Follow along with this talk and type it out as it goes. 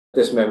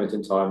this moment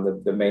in time,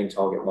 the main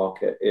target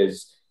market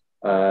is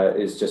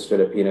just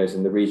Filipinos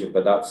in the region,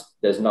 but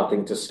there's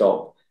nothing to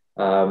stop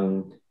a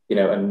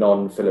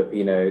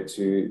non-Filipino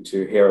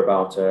to hear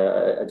about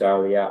a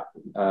Dowry App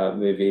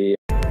movie.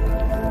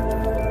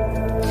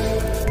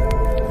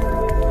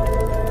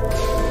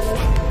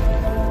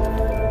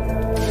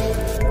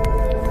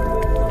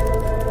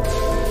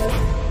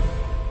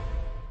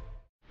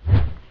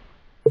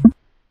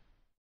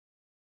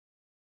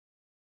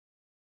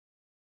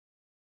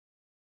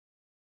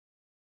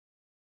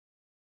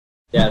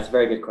 Yeah, it's a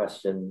very good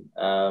question.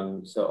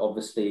 So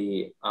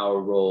obviously our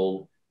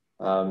role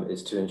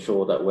is to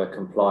ensure that we're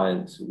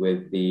compliant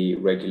with the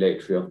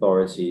regulatory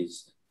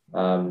authorities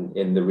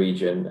in the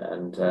region.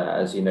 And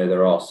as you know,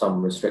 there are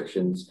some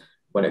restrictions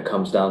when it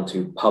comes down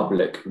to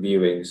public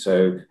viewing.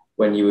 So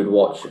when you would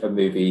watch a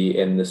movie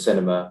in the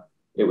cinema,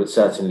 it would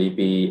certainly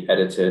be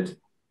edited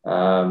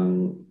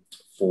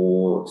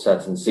for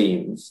certain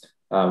scenes.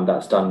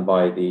 That's done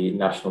by the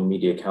National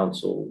Media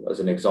Council, as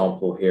an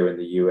example, here in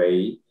the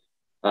UAE.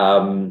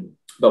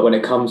 But when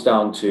it comes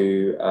down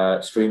to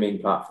streaming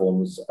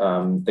platforms,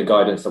 the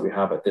guidance that we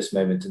have at this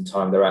moment in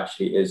time, there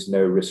actually is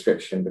no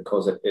restriction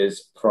because it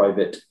is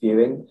private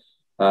viewing.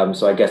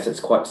 So I guess it's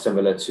quite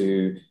similar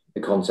to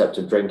the concept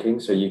of drinking.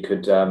 So you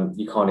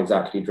can't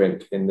exactly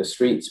drink in the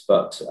streets,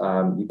 but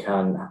you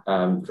can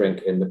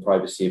drink in the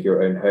privacy of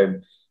your own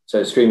home.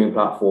 So streaming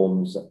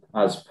platforms,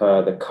 as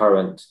per the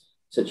current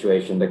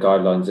situation, the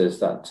guidelines is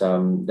that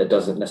there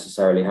doesn't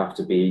necessarily have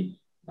to be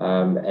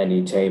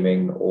any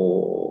taming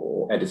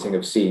or editing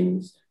of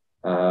scenes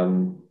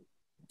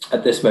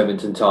at this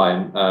moment in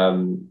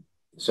time.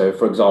 So,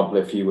 for example,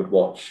 if you would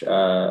watch,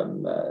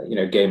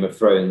 Game of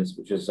Thrones,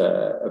 which is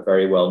a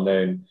very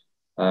well-known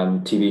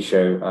TV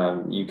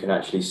show, you can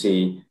actually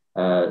see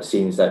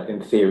scenes that,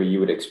 in theory, you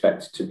would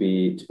expect to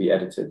be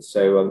edited.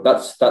 So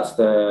that's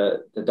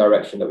the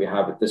direction that we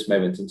have at this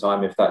moment in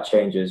time. If that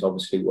changes,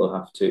 obviously, we'll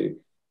have to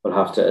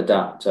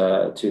adapt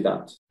to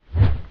that.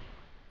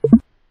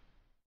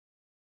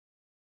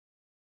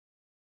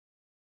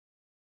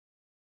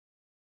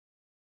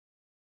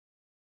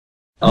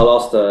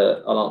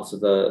 I'll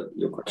answer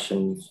your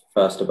question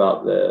first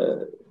about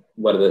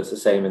whether it's the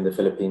same in the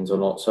Philippines or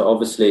not. So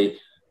obviously,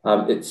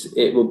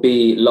 it will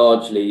be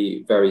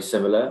largely very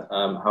similar.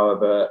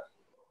 However,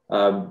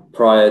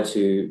 prior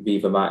to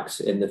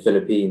VivaMax in the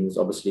Philippines,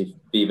 obviously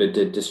Viva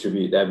did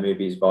distribute their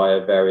movies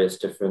via various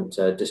different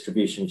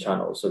distribution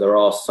channels. So there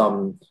are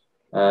some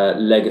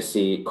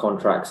legacy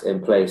contracts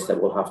in place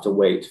that will have to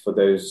wait for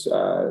those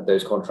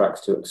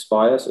contracts to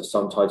expire. So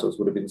some titles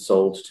would have been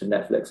sold to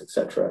Netflix,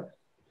 etc.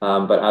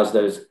 But as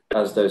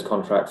those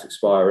contracts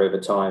expire over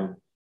time,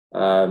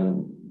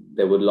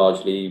 they would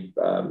largely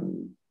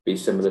be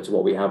similar to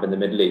what we have in the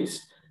Middle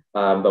East.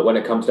 But when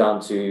it comes down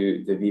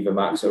to the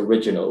VivaMax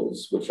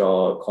originals, which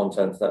are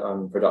content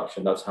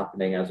production that's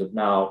happening as of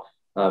now,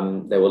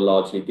 they will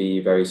largely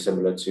be very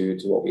similar to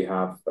what we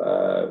have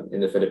in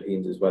the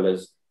Philippines as well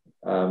as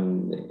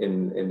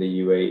in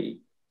the UAE.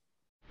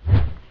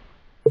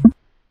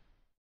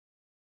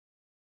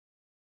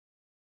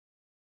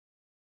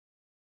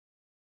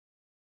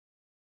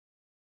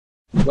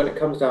 When it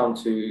comes down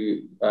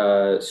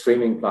to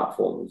streaming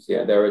platforms,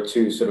 yeah, there are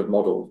two sort of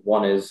models.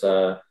 One is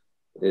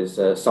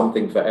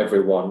something for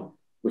everyone,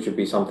 which would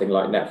be something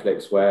like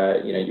Netflix,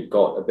 where you've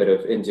got a bit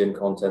of Indian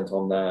content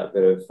on there, a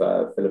bit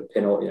of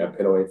Filipino,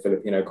 Pinoy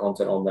Filipino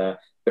content on there, a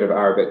bit of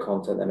Arabic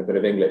content, and a bit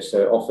of English.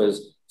 So it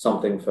offers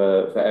something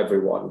for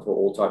everyone, for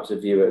all types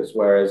of viewers.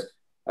 Whereas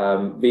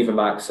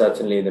VivaMax,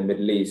 certainly in the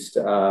Middle East,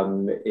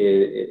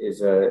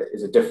 is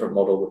a different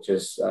model, which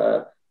is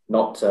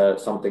not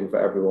something for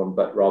everyone,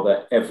 but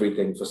rather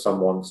everything for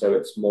someone. So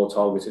it's more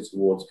targeted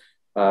towards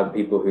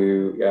people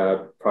who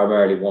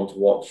primarily want to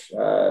watch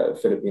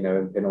Filipino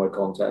and Pinoy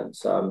content.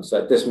 So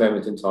at this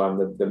moment in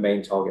time, the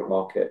main target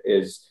market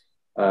is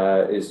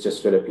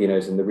just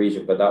Filipinos in the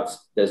region, but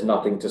there's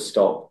nothing to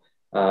stop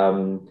a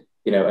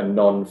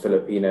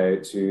non-Filipino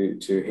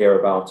to hear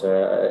about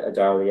a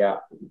Dowry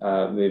App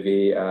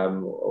movie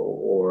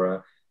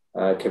or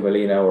a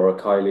Kimalina or a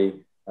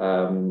Kylie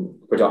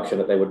production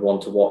that they would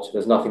want to watch.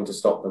 There's nothing to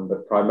stop them,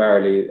 but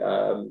primarily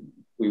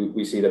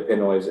we see the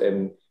Pinoys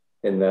in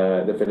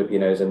the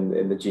Filipinos and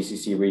in the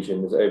GCC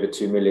region. There's over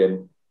 2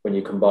 million when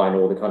you combine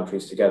all the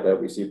countries together.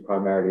 We see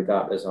primarily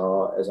that as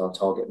our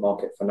target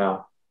market for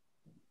now.